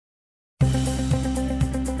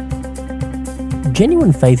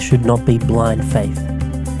genuine faith should not be blind faith.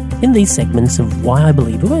 In these segments of Why I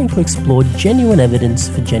Believe, we're going to explore genuine evidence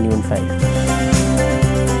for genuine faith.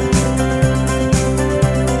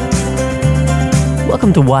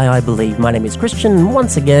 Welcome to Why I Believe. My name is Cristian, and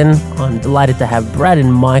once again, I'm delighted to have Brad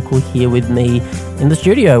and Michael here with me in the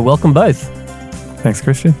studio. Welcome both. Thanks,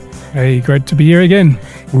 Cristian. Hey, great to be here again.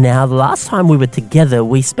 Now, the last time we were together,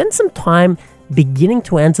 we spent some time beginning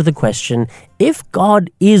to answer the question, if God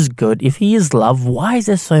is good, if he is love, why is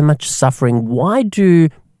there so much suffering? Why do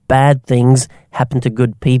bad things happen to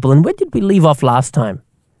good people? And where did we leave off last time?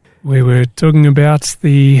 We were talking about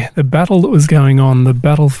the battle that was going on, the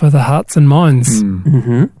battle for the hearts and minds.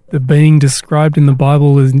 Mm-hmm. The being described in the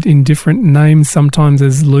Bible is in different names, sometimes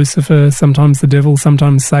as Lucifer, sometimes the devil,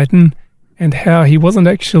 sometimes Satan, and how he wasn't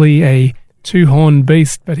actually a two-horned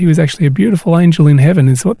beast, but he was actually a beautiful angel in heaven,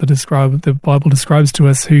 is what the Bible describes to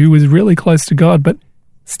us, who was really close to God, but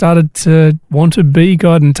started to want to be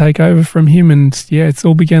God and take over from him, and it's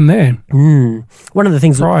all began there. One of the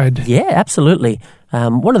things... Pride. Yeah, absolutely.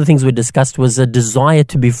 One of the things we discussed was a desire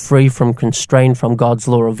to be free from constraint from God's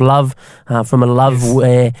law of love, from a love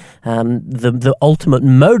where the ultimate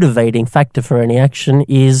motivating factor for any action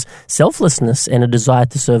is selflessness and a desire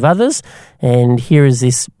to serve others. And here is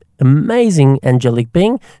this amazing angelic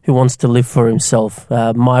being who wants to live for himself,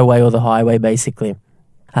 my way or the highway, basically.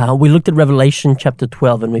 We looked at Revelation chapter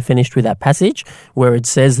 12 and we finished with that passage where it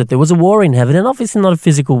says that there was a war in heaven, and obviously not a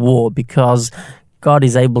physical war because God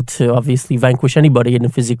is able to obviously vanquish anybody in a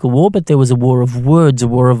physical war, but there was a war of words, a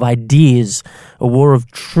war of ideas, a war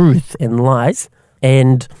of truth and lies.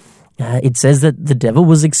 And it says that the devil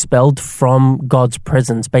was expelled from God's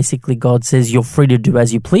presence. Basically, God says you're free to do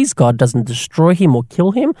as you please. God doesn't destroy him or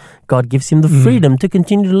kill him. God gives him the freedom to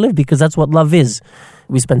continue to live because that's what love is.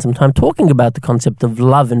 We spent some time talking about the concept of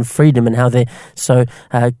love and freedom and how they're so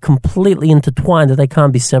completely intertwined that they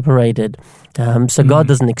can't be separated. So God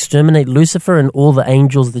doesn't exterminate Lucifer and all the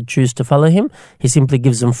angels that choose to follow him. He simply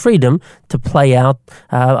gives them freedom to play out,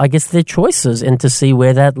 their choices and to see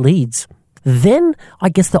where that leads. Then, I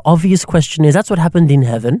guess the obvious question is, that's what happened in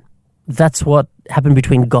heaven. That's what happened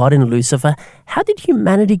between God and Lucifer. How did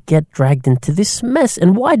humanity get dragged into this mess?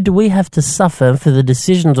 And why do we have to suffer for the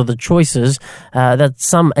decisions or the choices that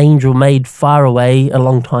some angel made far away a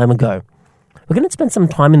long time ago? We're going to spend some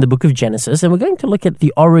time in the book of Genesis, and we're going to look at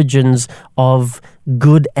the origins of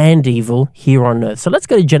good and evil here on earth. So let's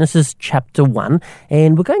go to Genesis chapter 1,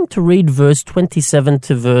 and we're going to read verse 27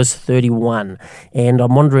 to verse 31. And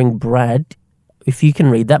I'm wondering, Brad, if you can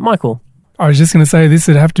read that. Michael? I was just going to say this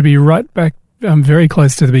would have to be right back very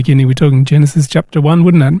close to the beginning. We're talking Genesis chapter 1,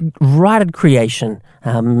 wouldn't it? Right at creation.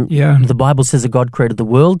 The Bible says that God created the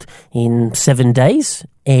world in 7 days,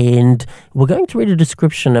 and we're going to read a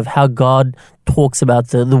description of how God talks about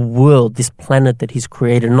the world, this planet that he's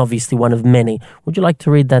created, and obviously one of many. Would you like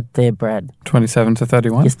to read that there, Brad? 27 to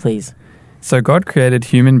 31? Yes, please. So God created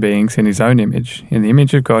human beings in his own image. In the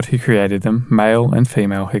image of God he created them, male and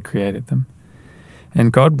female he created them.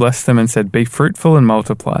 And God blessed them and said, "Be fruitful and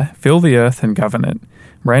multiply, fill the earth and govern it.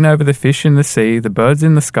 Reign over the fish in the sea, the birds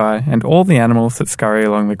in the sky, and all the animals that scurry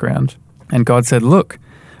along the ground." And God said, "Look,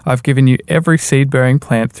 I've given you every seed-bearing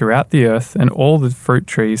plant throughout the earth and all the fruit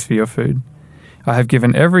trees for your food. I have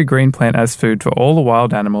given every green plant as food for all the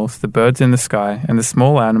wild animals, the birds in the sky, and the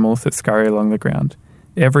small animals that scurry along the ground,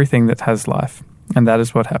 everything that has life." And that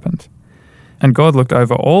is what happened. And God looked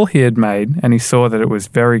over all he had made, and he saw that it was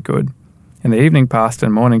very good. And the evening passed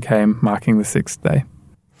and morning came, marking the sixth day.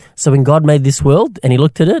 So when God made this world and he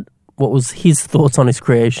looked at it, what was his thoughts on his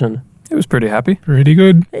creation? It was pretty happy. Pretty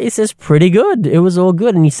good. He says pretty good. It was all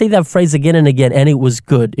good. And you see that phrase again and again, and it was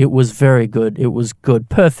good. It was very good. It was good.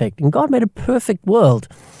 Perfect. And God made a perfect world.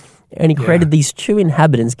 And he created these two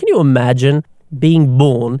inhabitants. Can you imagine being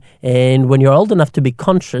born and when you're old enough to be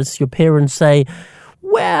conscious, your parents say,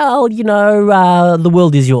 well, the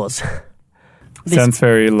world is yours. Sounds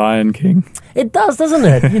very Lion King. It does, doesn't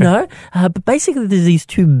it? But basically there's these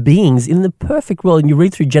two beings in the perfect world. And you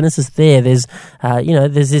read through Genesis there's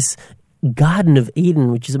this Garden of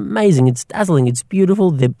Eden, which is amazing. It's dazzling. It's beautiful.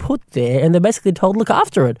 They're put there and they're basically told, look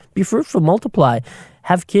after it. Be fruitful, multiply,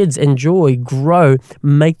 have kids, enjoy, grow,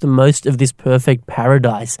 make the most of this perfect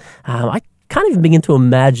paradise. I can't even begin to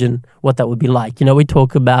imagine what that would be like. We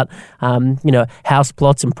talk about, house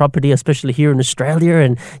plots and property, especially here in Australia,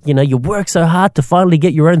 and, you work so hard to finally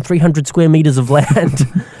get your own 300 square meters of land.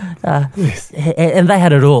 And they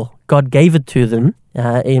had it all. God gave it to them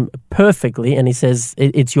perfectly, and he says,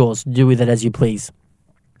 it's yours. Do with it as you please.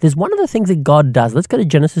 there's one of the things that God does. Let's go to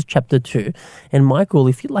Genesis chapter 2. And Michael,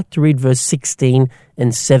 if you'd like to read verse 16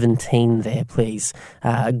 and 17 there, please.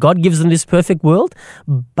 God gives them this perfect world,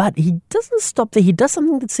 but he doesn't stop there. He does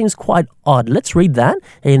something that seems quite odd. Let's read that,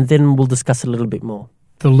 and then we'll discuss it a little bit more.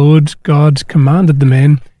 The Lord God commanded the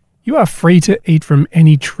man, "You are free to eat from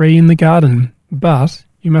any tree in the garden, but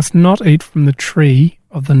you must not eat from the tree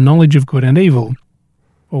of the knowledge of good and evil.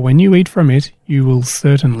 For when you eat from it, you will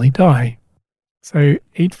certainly die." So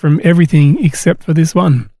eat from everything except for this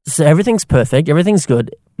one. So everything's perfect, everything's good,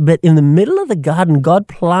 but in the middle of the garden, God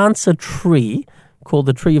plants a tree called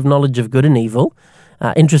the tree of knowledge of good and evil.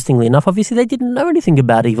 Interestingly enough, obviously they didn't know anything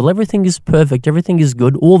about evil. Everything is perfect, everything is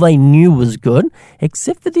good. All they knew was good,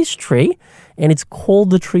 except for this tree, and it's called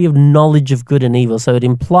the tree of knowledge of good and evil. So it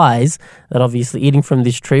implies that obviously eating from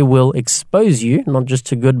this tree will expose you, not just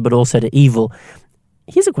to good, but also to evil.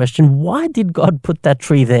 Here's a question. Why did God put that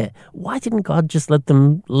tree there? Why didn't God just let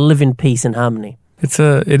them live in peace and harmony?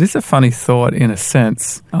 It is a funny thought in a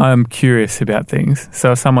sense. I'm curious about things.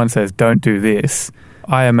 So if someone says, don't do this,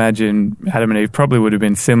 I imagine Adam and Eve probably would have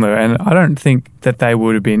been similar. And I don't think that they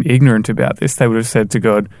would have been ignorant about this. They would have said to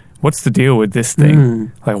God, what's the deal with this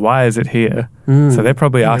thing? Like, why is it here? So they're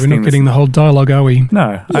probably asking... We're not getting the whole dialogue, are we?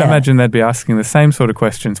 No. Yeah. I imagine they'd be asking the same sort of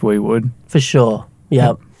questions we would. For sure.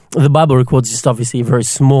 Yeah. The Bible records just obviously a very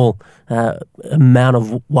small amount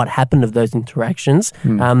of what happened of those interactions.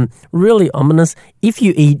 Really ominous. If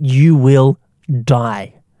you eat, you will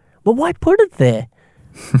die. Well, why put it there?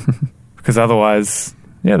 Because otherwise,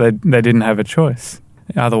 they didn't have a choice.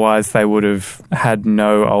 Otherwise, they would have had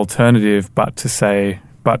no alternative but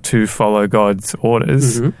to follow God's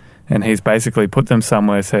orders. And he's basically put them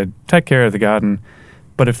somewhere, said, take care of the garden.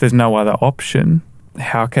 But if there's no other option,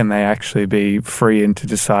 how can they actually be free and to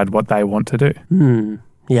decide what they want to do?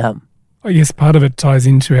 Yeah. I guess part of it ties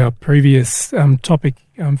into our previous topic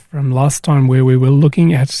from last time, where we were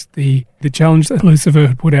looking at the challenge that Lucifer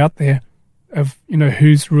had put out there of,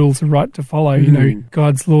 whose rules are right to follow.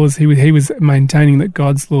 God's laws. He was maintaining that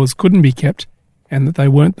God's laws couldn't be kept and that they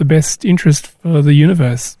weren't the best interest for the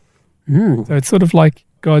universe. So it's sort of like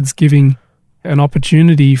God's giving an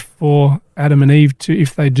opportunity for Adam and Eve to,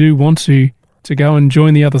 if they do want to go and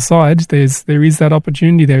join the other side, there is that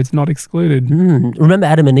opportunity there. It's not excluded. Remember,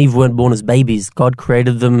 Adam and Eve weren't born as babies. God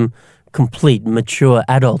created them complete, mature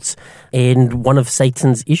adults. And one of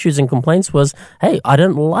Satan's issues and complaints was, hey, I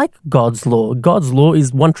don't like God's law. God's law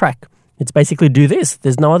is one track. It's basically do this.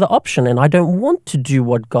 There's no other option. And I don't want to do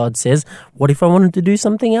what God says. What if I wanted to do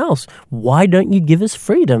something else? Why don't you give us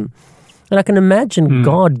freedom? And I can imagine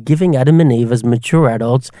God giving Adam and Eve as mature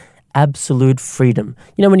adults absolute freedom.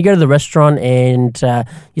 When you go to the restaurant and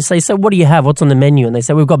you say, so what do you have? What's on the menu? And they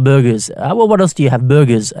say, we've got burgers. Well, what else do you have?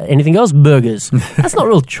 Burgers. Anything else? Burgers. That's not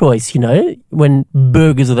real choice, when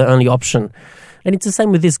burgers are the only option. And it's the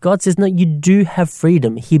same with this. God says, no, you do have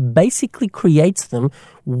freedom. He basically creates them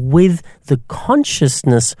with the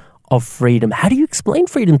consciousness of freedom. How do you explain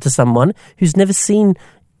freedom to someone who's never seen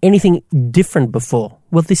anything different before?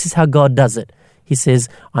 Well, this is how God does it. He says,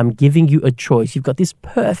 I'm giving you a choice. You've got this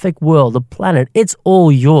perfect world, a planet. It's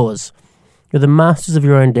all yours. You're the masters of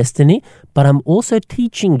your own destiny, but I'm also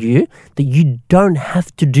teaching you that you don't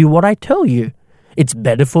have to do what I tell you. It's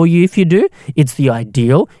better for you if you do. It's the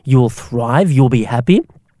ideal. You'll thrive. You'll be happy.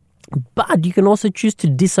 But you can also choose to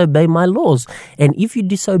disobey my laws. And if you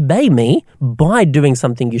disobey me by doing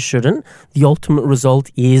something you shouldn't, the ultimate result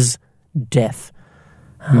is death.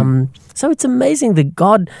 So it's amazing that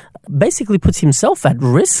God basically puts himself at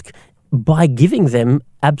risk by giving them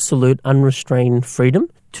absolute unrestrained freedom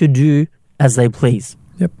to do as they please.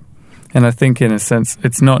 Yep. And I think in a sense,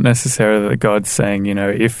 it's not necessarily that God's saying,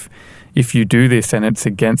 if you do this and it's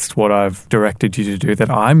against what I've directed you to do,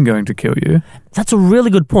 that I'm going to kill you. That's a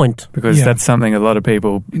really good point. Because that's something a lot of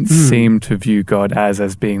people seem to view God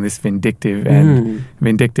as being this vindictive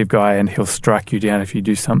guy, and he'll strike you down if you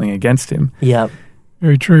do something against him. Yeah.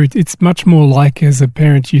 Very true. It's much more like, as a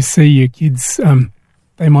parent, you see your kids,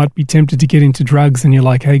 they might be tempted to get into drugs, and you're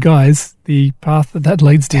like, hey guys, the path that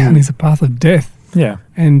leads down is a path of death. Yeah.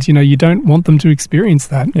 And, you don't want them to experience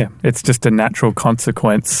that. Yeah. It's just a natural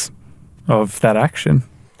consequence of that action.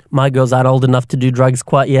 My girls aren't old enough to do drugs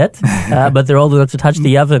quite yet, but they're old enough to touch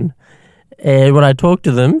the oven. And when I talk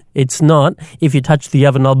to them, it's not, if you touch the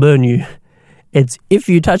oven, I'll burn you. It's, if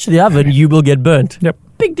you touch the oven, you will get burnt. Yep.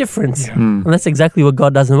 Big difference. Yeah. And that's exactly what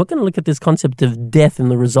God does. And we're going to look at this concept of death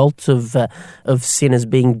and the results of sin as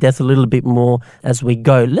being death a little bit more as we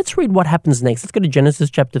go. Let's read what happens next. Let's go to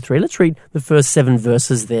Genesis chapter 3. Let's read the first 7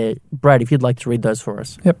 verses there. Brad, if you'd like to read those for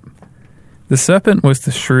us. Yep. The serpent was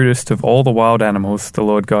the shrewdest of all the wild animals the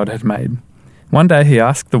Lord God had made. One day he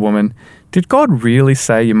asked the woman, "Did God really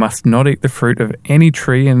say you must not eat the fruit of any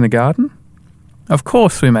tree in the garden?" "Of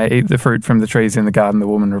course we may eat the fruit from the trees in the garden," the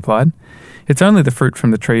woman replied. "It's only the fruit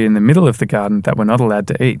from the tree in the middle of the garden that we're not allowed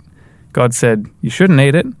to eat. God said, you shouldn't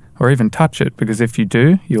eat it or even touch it, because if you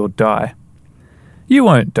do, you'll die." "You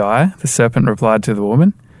won't die," the serpent replied to the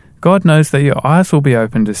woman. "God knows that your eyes will be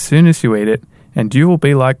opened as soon as you eat it, and you will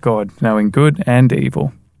be like God, knowing good and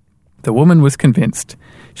evil." The woman was convinced.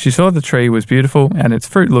 She saw the tree was beautiful and its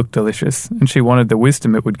fruit looked delicious, and she wanted the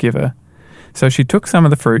wisdom it would give her. So she took some of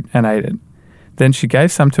the fruit and ate it. Then she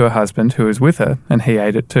gave some to her husband who was with her, and he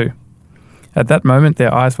ate it too. At that moment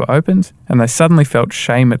their eyes were opened, and they suddenly felt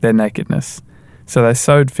shame at their nakedness. So they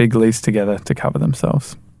sewed fig leaves together to cover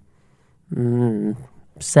themselves.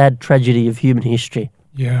 Sad tragedy of human history.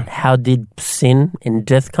 Yeah. How did sin and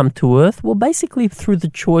death come to earth? Well, basically through the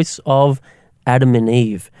choice of Adam and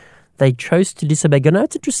Eve. They chose to disobey God. Now,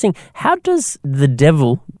 it's interesting. How does the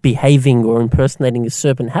devil, behaving or impersonating a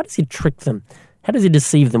serpent, how does he trick them? How does he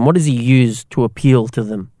deceive them? What does he use to appeal to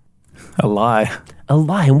them? A lie. A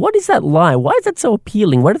lie. And what is that lie? Why is that so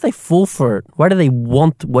appealing? Why do they fall for it? Why do they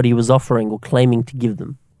want what he was offering or claiming to give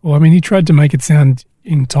them? Well, I mean, he tried to make it sound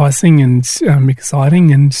enticing and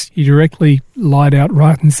exciting, and he directly lied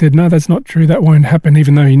outright and said, no, that's not true, that won't happen,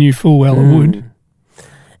 even though he knew full well it would.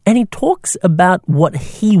 And he talks about what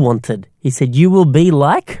he wanted. He said, you will be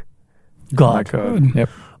like God. Like God. Yep.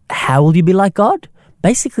 How will you be like God?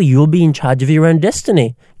 Basically, you'll be in charge of your own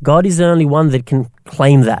destiny. God is the only one that can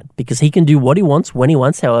claim that, because he can do what he wants, when he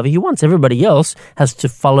wants, however he wants. Everybody else has to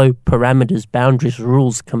follow parameters, boundaries,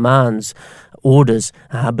 rules, commands, orders.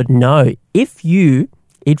 But no, if you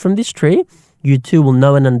eat from this tree, you too will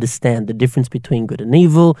know and understand the difference between good and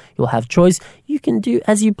evil. You'll have choice. You can do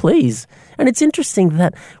as you please. And it's interesting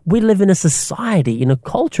that we live in a society, in a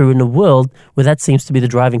culture, in a world where that seems to be the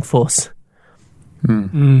driving force.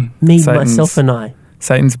 Me, myself and I.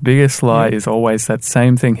 Satan's biggest lie is always that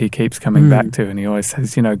same thing he keeps coming back to, and he always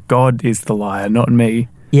says, God is the liar, not me.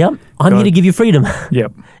 Yep, I'm here to give you freedom.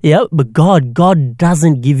 Yep. Yep, but God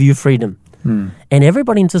doesn't give you freedom. And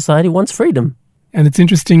everybody in society wants freedom. And it's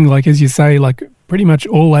interesting, like as you say, like pretty much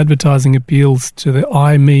all advertising appeals to the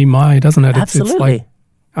I, me, my, doesn't it? Absolutely. It's like,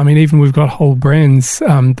 I mean, even we've got whole brands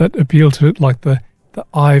that appeal to it, like the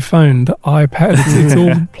iPhone, the iPad. It's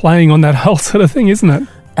all playing on that whole sort of thing, isn't it?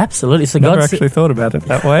 Absolutely. So Never actually thought about it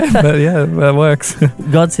that way, but yeah, that works.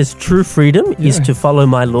 God says true freedom is to follow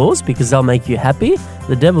my laws because they'll make you happy.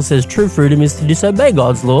 The devil says true freedom is to disobey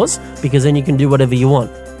God's laws because then you can do whatever you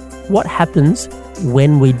want. What happens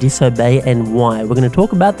when we disobey and why? We're going to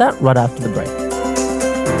talk about that right after the break.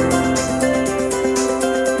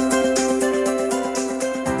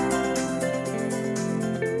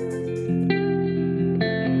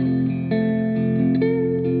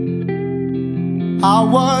 I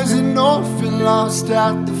was an orphan lost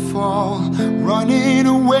at the fall, running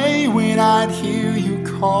away when I'd hear you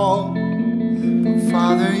call. But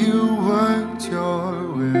Father, you worked your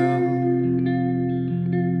will.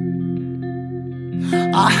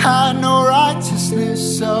 I had no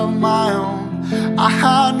righteousness of my own, I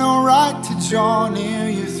had no right to draw near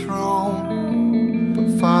your throne.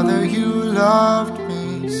 But Father, you loved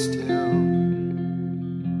me still.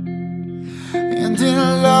 And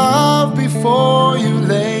in love before you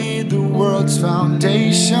laid the world's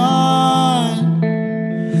foundation,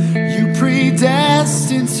 you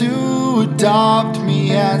predestined to adopt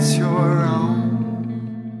me as your own.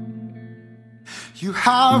 You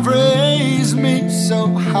have raised me so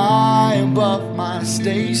high above my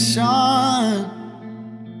station.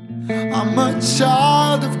 I'm a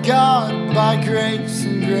child of God by grace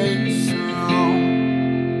and grace alone.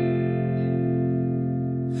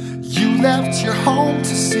 You left your home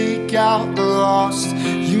to seek out the lost.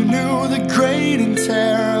 You knew the great and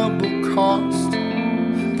terrible cost.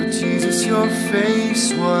 But Jesus, your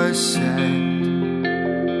face was set.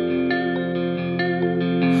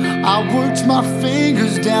 I worked my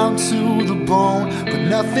fingers down to the bone, but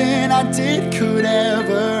nothing I did could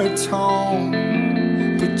ever atone.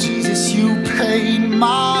 But Jesus, you paid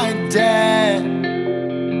my debt.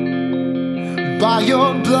 By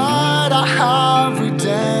your blood I have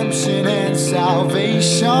redemption and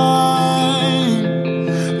salvation.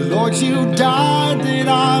 Lord, you died that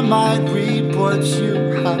I might reap what you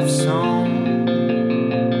have sown.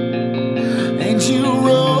 And you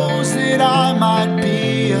rose that I might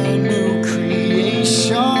be a new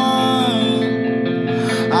creation.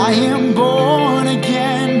 I am born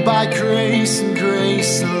again by grace and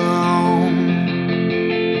grace alone.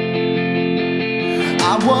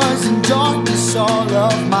 I was in darkness all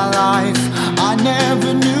of my life. I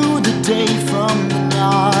never knew the day from the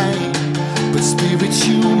night. But Spirit,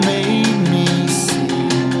 you made me see.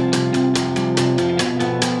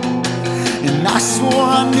 And I swore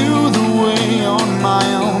I knew the way on my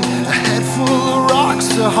own. A head full of rocks,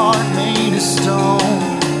 a heart made of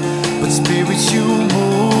stone. But Spirit, you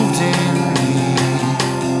moved in me.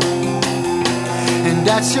 And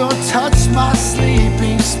at your touch, my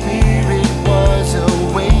sleeping spirit was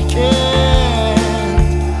awakened.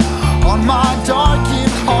 On my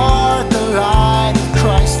darkened heart, the light of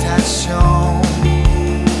Christ has shone.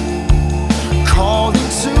 Called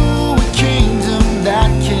into a kingdom that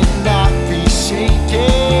cannot be shaken.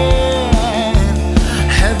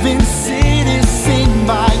 Heaven's citizen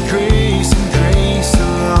by grace and grace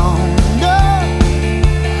alone.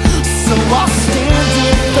 So I'll stand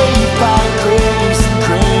in faith by grace and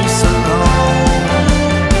grace alone.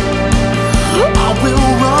 I will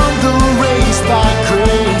run the race by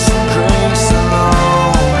grace and grace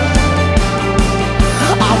alone.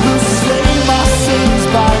 I will slay my sins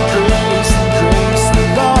by grace and grace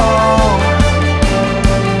alone.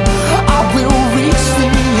 I will reach the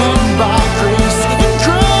end by grace and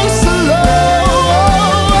grace alone.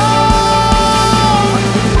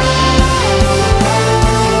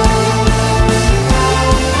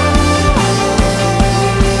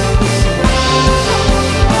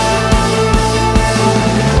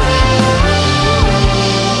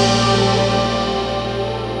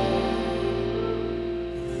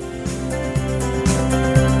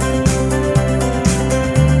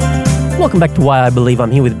 Welcome back to Why I Believe.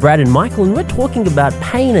 I'm here with Brad and Michael, and we're talking about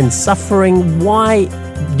pain and suffering. Why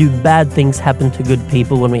do bad things happen to good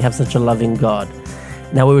people when we have such a loving God?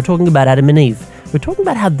 Now, we were talking about Adam and Eve. We're talking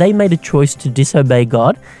about how they made a choice to disobey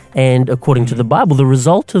God, and according to the Bible, the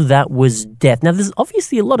result of that was death. Now, there's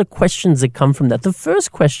obviously a lot of questions that come from that. The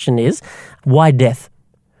first question is, why death?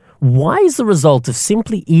 Why is the result of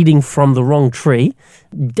simply eating from the wrong tree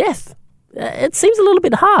death? It seems a little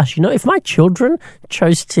bit harsh. You know, if my children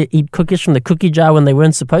chose to eat cookies from the cookie jar when they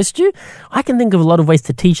weren't supposed to, I can think of a lot of ways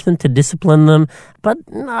to teach them, to discipline them, but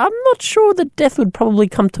I'm not sure that death would probably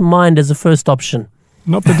come to mind as a first option.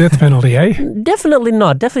 Not the death penalty, eh? Definitely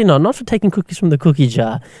not. Not for taking cookies from the cookie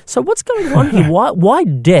jar. So what's going on here? Why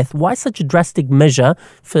death? Why such a drastic measure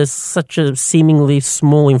for such a seemingly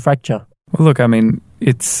small infraction? Well, look, I mean,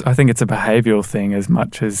 I think it's a behavioural thing as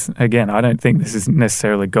much as, again, I don't think this is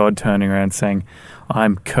necessarily God turning around saying,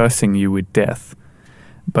 I'm cursing you with death.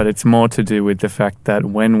 But it's more to do with the fact that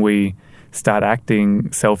when we start acting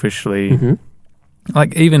selfishly,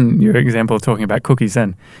 like even your example of talking about cookies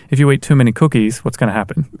then, if you eat too many cookies, what's going to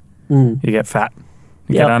happen? You get fat,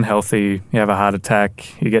 you get unhealthy, you have a heart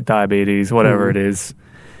attack, you get diabetes, whatever it is.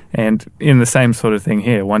 And in the same sort of thing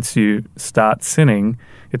here, once you start sinning,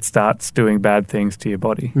 it starts doing bad things to your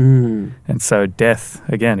body. And so death,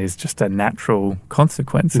 again, is just a natural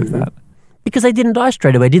consequence of that. Because they didn't die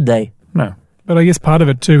straight away, did they? No. But I guess part of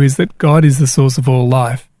it too is that God is the source of all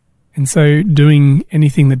life. And so doing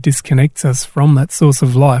anything that disconnects us from that source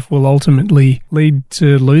of life will ultimately lead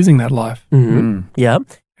to losing that life. Yeah.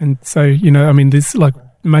 And so, you know, I mean, this like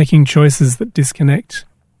making choices that disconnect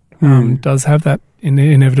does have that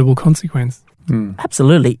inevitable consequence.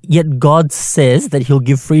 Absolutely. Yet God says that he'll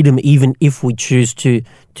give freedom even if we choose to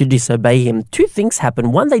disobey him. Two things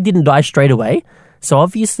happen. One, they didn't die straight away. So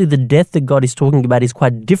obviously the death that God is talking about is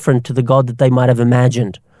quite different to the God that they might have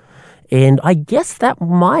imagined. And I guess that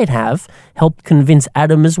might have helped convince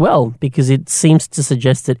Adam as well, because it seems to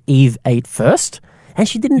suggest that Eve ate first and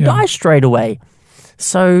she didn't die straight away.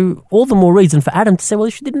 So all the more reason for Adam to say, well,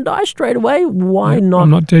 if she didn't die straight away, why not? I'm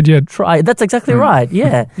not dead yet. Try. That's exactly right.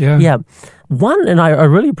 Yeah. Yeah. One, and I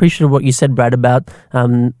really appreciated what you said, Brad, about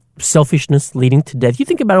selfishness leading to death. You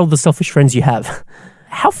think about all the selfish friends you have.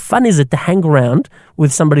 How fun is it to hang around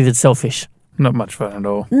with somebody that's selfish? Not much fun at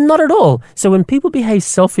all. Not at all. So when people behave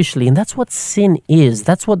selfishly, and that's what sin is,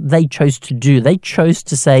 that's what they chose to do. They chose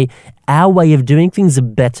to say, our way of doing things are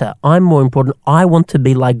better. I'm more important. I want to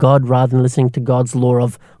be like God rather than listening to God's law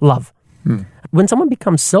of love. When someone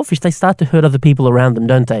becomes selfish, they start to hurt other people around them,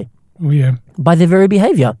 don't they? Oh, yeah. By their very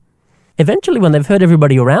behavior. Eventually, when they've hurt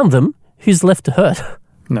everybody around them, who's left to hurt?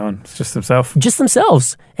 No one. It's just themselves. Just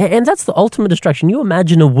themselves. And that's the ultimate distraction. You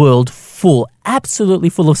imagine a world full, absolutely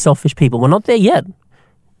full of selfish people. We're not there yet.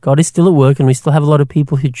 God is still at work, and we still have a lot of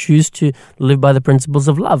people who choose to live by the principles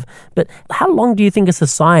of love. But how long do you think a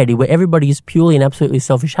society where everybody is purely and absolutely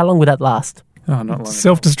selfish, how long would that last? Oh, not long.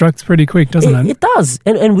 Self-destructs pretty quick, doesn't it? It does.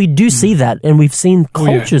 And we do see that. And we've seen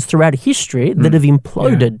cultures throughout history that have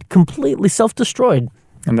imploded, completely self-destroyed.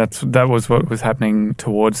 And that was what was happening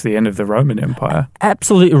towards the end of the Roman Empire.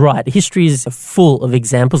 Absolutely right. History is full of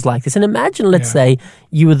examples like this. And imagine, let's say,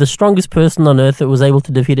 you were the strongest person on earth that was able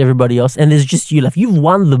to defeat everybody else, and there's just you left. You've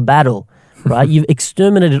won the battle, right? You've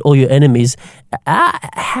exterminated all your enemies. How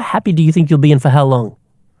happy do you think you'll be, and for how long?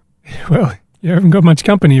 Well, you haven't got much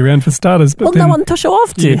company around for starters. But no one to show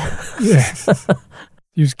off to. Yeah.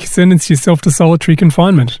 You've sentenced yourself to solitary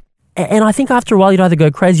confinement. And I think after a while you'd either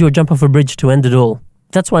go crazy or jump off a bridge to end it all.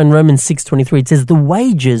 That's why in Romans 6:23 it says the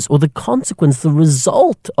wages or the consequence, the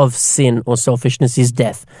result of sin or selfishness is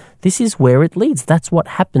death. This is where it leads. That's what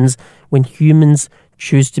happens when humans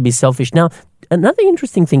choose to be selfish. Now, another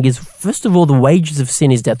interesting thing is, first of all, the wages of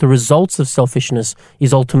sin is death. The results of selfishness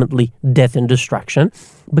is ultimately death and destruction.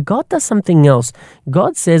 But God does something else.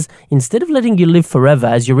 God says, instead of letting you live forever,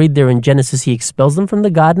 as you read there in Genesis, he expels them from the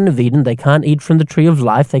Garden of Eden. They can't eat from the tree of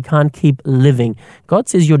life. They can't keep living. God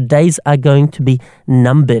says your days are going to be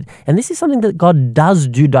numbered. And this is something that God does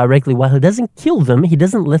do directly. While he doesn't kill them, he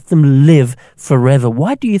doesn't let them live forever.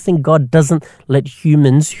 Why do you think God doesn't let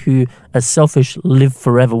humans who are selfish live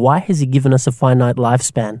forever? Why has he given us a finite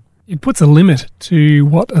lifespan? It puts a limit to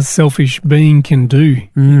what a selfish being can do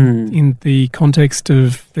in the context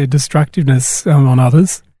of their destructiveness on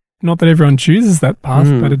others. Not that everyone chooses that path,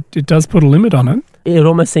 but it does put a limit on it. It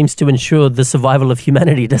almost seems to ensure the survival of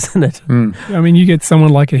humanity, doesn't it? I mean, you get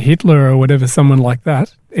someone like a Hitler or whatever, someone like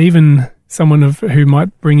that, even someone who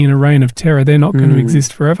might bring in a reign of terror, they're not going to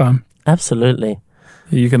exist forever. Absolutely.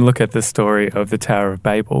 You can look at the story of the Tower of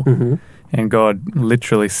Babel, and God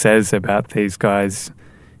literally says about these guys,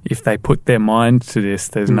 if they put their mind to this,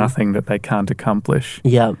 there's nothing that they can't accomplish.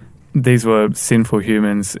 Yeah. These were sinful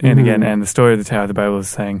humans, and the story of the Tower of the Babel is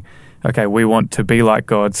saying, okay, we want to be like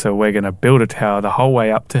God, so we're going to build a tower the whole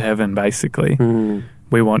way up to heaven, basically.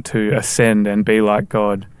 We want to ascend and be like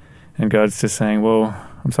God. And God's just saying, well,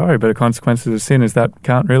 I'm sorry, but the consequences of sin is that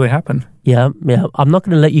can't really happen. Yeah. I'm not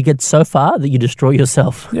going to let you get so far that you destroy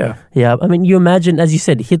yourself. Yeah. I mean, you imagine, as you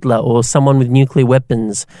said, Hitler or someone with nuclear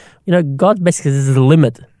weapons. God basically says there's a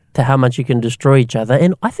limit to how much you can destroy each other.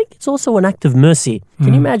 And I think it's also an act of mercy.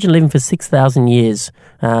 Can you imagine living for 6,000 years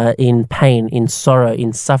in pain, in sorrow,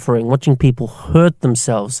 in suffering, watching people hurt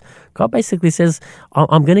themselves? God basically says,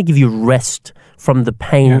 I'm going to give you rest from the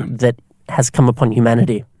pain that has come upon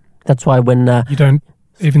humanity. That's why when...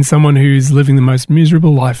 Even someone who's living the most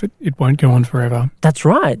miserable life, it won't go on forever. That's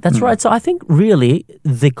right. So I think really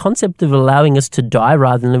the concept of allowing us to die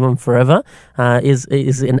rather than live on forever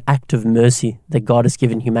is an act of mercy that God has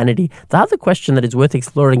given humanity. The other question that is worth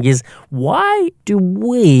exploring is, why do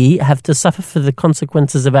we have to suffer for the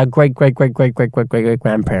consequences of our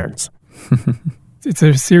great-great-great-great-great-great-great-grandparents? It's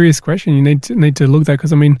a serious question. You need to look at that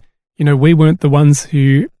because, we weren't the ones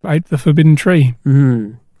who ate the forbidden tree.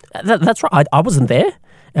 That's right. I wasn't there.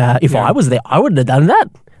 If I was there, I wouldn't have done that.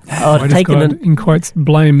 I would have taken in quotes,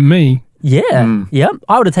 blame me. Yeah.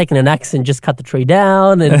 I would have taken an axe and just cut the tree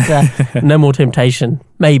down and no more temptation.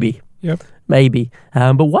 Maybe. Yep. Maybe.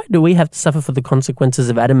 But why do we have to suffer for the consequences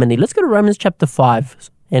of Adam and Eve? Let's go to Romans chapter 5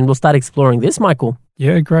 and we'll start exploring this, Michael.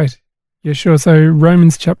 Yeah, great. Yeah, sure. So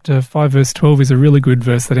Romans chapter 5 verse 12 is a really good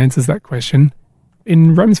verse that answers that question.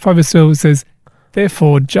 In Romans 5 verse 12 it says,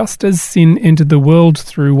 "Therefore, just as sin entered the world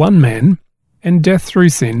through one man, and death through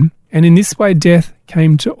sin, and in this way death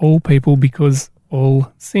came to all people because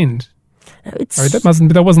all sinned." Sorry, that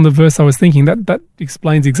wasn't the verse I was thinking. That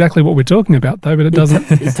explains exactly what we're talking about, though, but it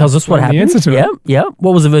doesn't. It tells us what happened. The answer to it. Yeah.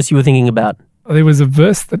 What was the verse you were thinking about? There was a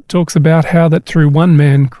verse that talks about how that through one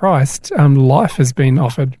man, Christ, life has been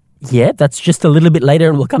offered. Yeah, that's just a little bit later,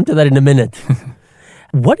 and we'll come to that in a minute.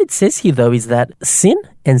 What it says here, though, is that sin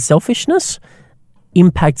and selfishness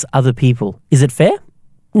impacts other people. Is it fair?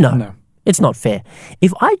 No. It's not fair.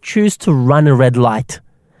 If I choose to run a red light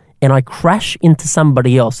and I crash into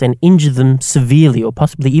somebody else and injure them severely or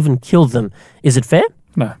possibly even kill them, is it fair?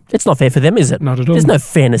 No. It's not fair for them, is it? Not at all. There's no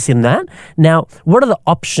fairness in that. Now, what are the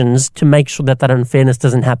options to make sure that unfairness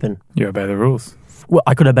doesn't happen? You obey the rules. Well,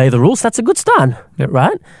 I could obey the rules. That's a good start,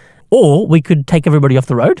 right? Or we could take everybody off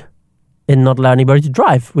the road and not allow anybody to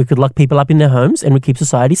drive. We could lock people up in their homes and we keep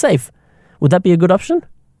society safe. Would that be a good option?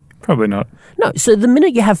 Probably not. No, so the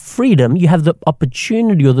minute you have freedom, you have the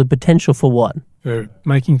opportunity or the potential for what? For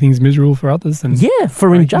making things miserable for others. And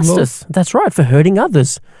for injustice. That's right, for hurting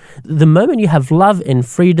others. The moment you have love and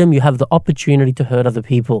freedom, you have the opportunity to hurt other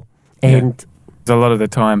people. And a lot of the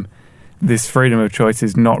time, this freedom of choice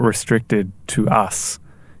is not restricted to us.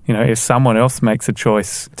 If someone else makes a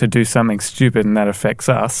choice to do something stupid and that affects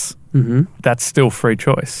us, that's still free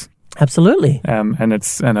choice. Absolutely. And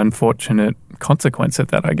it's an unfortunate consequence of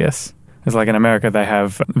that, I guess. It's like in America, they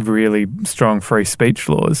have really strong free speech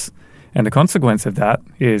laws. And the consequence of that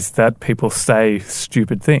is that people say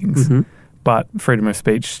stupid things. Mm-hmm. But freedom of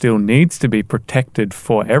speech still needs to be protected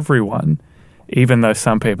for everyone, even though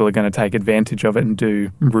some people are going to take advantage of it and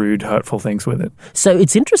do rude, hurtful things with it. So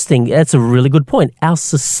it's interesting. That's a really good point. Our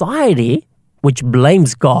society, which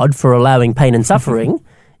blames God for allowing pain and suffering,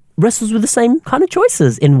 wrestles with the same kind of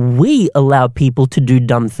choices. And we allow people to do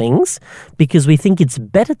dumb things because we think it's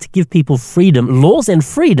better to give people freedom, laws and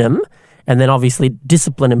freedom, and then obviously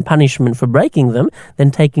discipline and punishment for breaking them,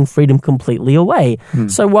 than taking freedom completely away.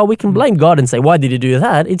 So while we can blame God and say, why did he do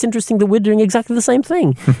that? It's interesting that we're doing exactly the same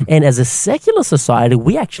thing. And as a secular society,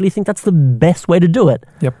 we actually think that's the best way to do it.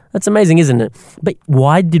 Yep. That's amazing, isn't it? But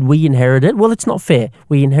why did we inherit it? Well, it's not fair.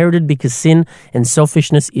 We inherited because sin and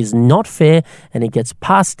selfishness is not fair, and it gets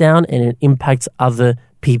passed down and it impacts other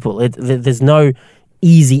people. There's no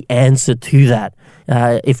easy answer to that.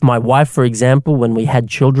 If my wife, for example, when we had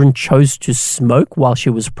children, chose to smoke while she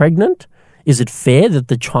was pregnant, is it fair that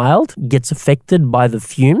the child gets affected by the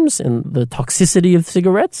fumes and the toxicity of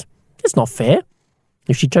cigarettes? It's not fair.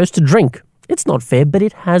 If she chose to drink, it's not fair, but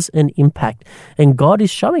it has an impact. And God is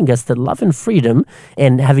showing us that love and freedom,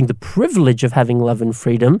 and having the privilege of having love and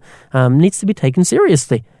freedom, needs to be taken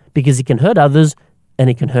seriously, because it can hurt others and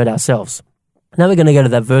it can hurt ourselves. Now we're going to go to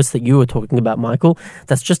that verse that you were talking about, Michael.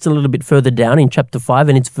 That's just a little bit further down in chapter 5,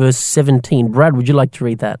 and it's verse 17. Brad, would you like to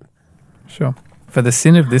read that? Sure. For the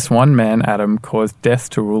sin of this one man, Adam, caused death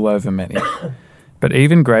to rule over many. But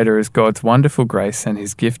even greater is God's wonderful grace and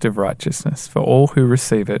his gift of righteousness. For all who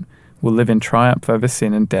receive it will live in triumph over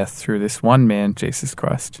sin and death through this one man, Jesus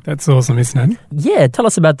Christ. That's awesome, isn't it? Yeah, tell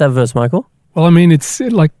us about that verse, Michael. Well, I mean, it's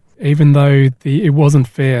like, even though it wasn't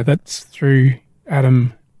fair, that's through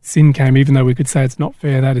Adam sin came, even though we could say it's not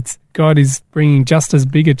fair, that it's God is bringing just as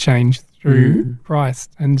big a change through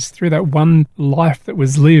Christ, and through that one life that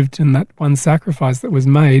was lived and that one sacrifice that was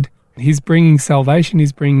made, he's bringing salvation,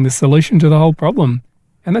 he's bringing the solution to the whole problem.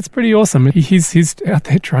 And that's pretty awesome. He's out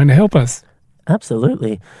there trying to help us.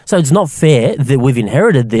 Absolutely. So it's not fair that we've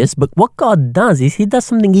inherited this, but what God does is he does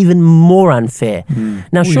something even more unfair.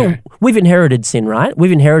 Now, sure, we've inherited sin, right?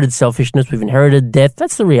 We've inherited selfishness, we've inherited death.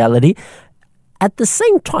 That's the reality. At the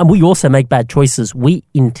same time, we also make bad choices. We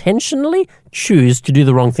intentionally choose to do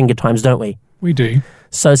the wrong thing at times, don't we? We do.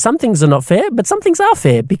 So some things are not fair, but some things are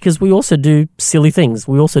fair, because we also do silly things.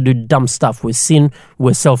 We also do dumb stuff. We're sin,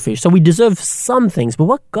 we're selfish. So we deserve some things. But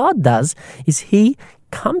what God does is he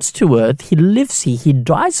comes to earth, he lives here, he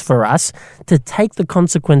dies for us to take the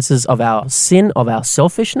consequences of our sin, of our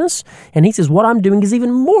selfishness. And he says, what I'm doing is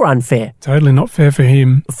even more unfair. Totally not fair for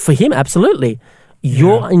him. For him, absolutely.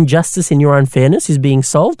 Your injustice and your unfairness is being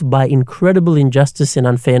solved by incredible injustice and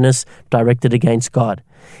unfairness directed against God.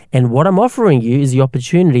 And what I'm offering you is the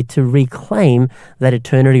opportunity to reclaim that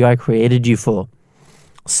eternity I created you for.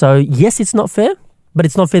 So yes, it's not fair, but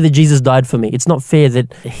it's not fair that Jesus died for me. It's not fair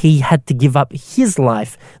that he had to give up his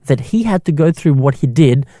life, that he had to go through what he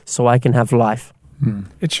did so I can have life.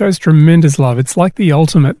 It shows tremendous love. It's like the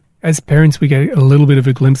ultimate. As parents, we get a little bit of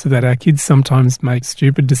a glimpse of that. Our kids sometimes make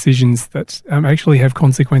stupid decisions that actually have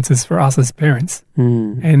consequences for us as parents.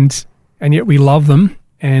 And yet we love them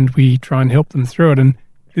and we try and help them through it. And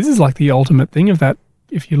this is like the ultimate thing of that.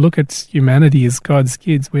 If you look at humanity as God's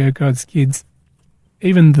kids, we are God's kids.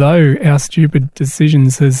 Even though our stupid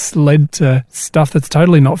decisions has led to stuff that's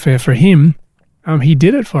totally not fair for him, he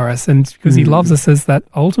did it for us, and because he loves us as that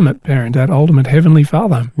ultimate parent, that ultimate heavenly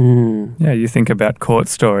father. Yeah, you think about court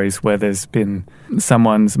stories where there's been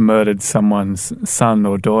someone's murdered someone's son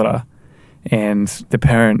or daughter, and the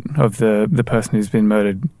parent of the person who's been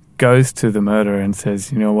murdered goes to the murderer and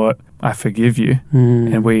says, you know what, I forgive you.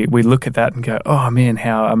 And we look at that and go, oh man,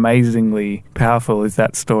 how amazingly powerful is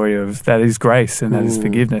that story of that is grace and that is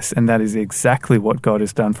forgiveness, and that is exactly what God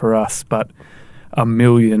has done for us, but a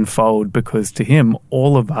millionfold, because to him,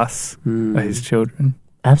 all of us are his children.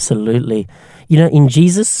 Absolutely. You know, in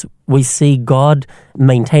Jesus, we see God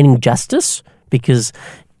maintaining justice, because,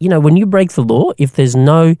 you know, when you break the law, if there's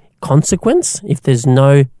no consequence, if there's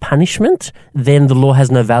no punishment, then the law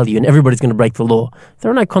has no value and everybody's going to break the law. If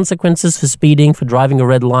there are no consequences for speeding, for driving a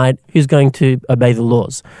red light, who's going to obey the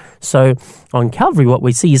laws? So on Calvary, what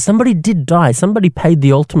we see is somebody did die. Somebody paid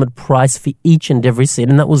the ultimate price for each and every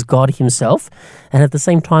sin, and that was God himself. And at the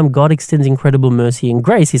same time, God extends incredible mercy and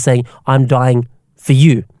grace. He's saying, I'm dying for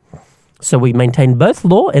you. So we maintain both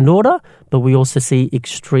law and order, but we also see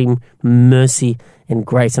extreme mercy and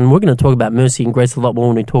grace. And we're going to talk about mercy and grace a lot more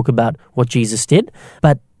when we talk about what Jesus did.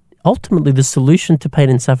 But ultimately, the solution to pain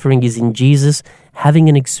and suffering is in Jesus, having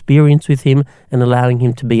an experience with him and allowing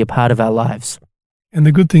him to be a part of our lives. And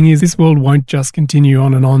the good thing is this world won't just continue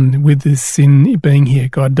on and on with this sin being here.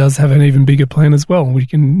 God does have an even bigger plan as well. We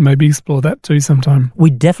can maybe explore that too sometime. We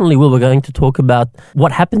definitely will. We're going to talk about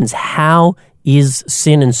what happens, how is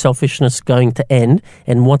sin and selfishness going to end,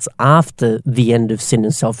 and what's after the end of sin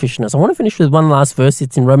and selfishness. I want to finish with one last verse.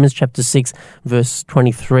 It's in Romans chapter 6, verse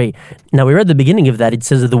 23. Now, we read the beginning of that. It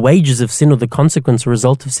says that the wages of sin, or the consequence or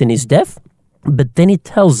result of sin, is death. But then it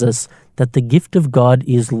tells us that the gift of God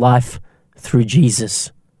is life through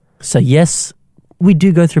Jesus. So yes, we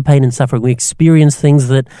do go through pain and suffering. We experience things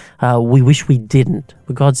that we wish we didn't.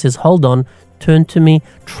 But God says, hold on, turn to me,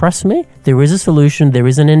 trust me. There is a solution. There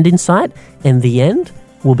is an end in sight. And the end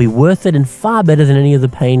will be worth it and far better than any of the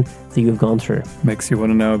pain that you've gone through. Makes you want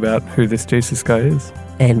to know about who this Jesus guy is.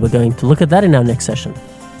 And we're going to look at that in our next session.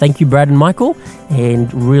 Thank you, Brad and Michael,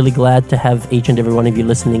 and really glad to have each and every one of you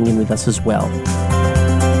listening in with us as well.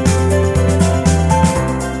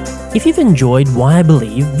 If you've enjoyed Why I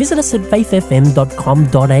Believe, visit us at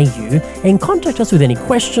faithfm.com.au and contact us with any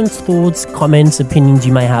questions, thoughts, comments, opinions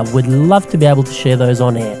you may have. We'd love to be able to share those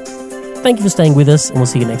on air. Thank you for staying with us, and we'll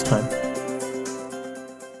see you next time.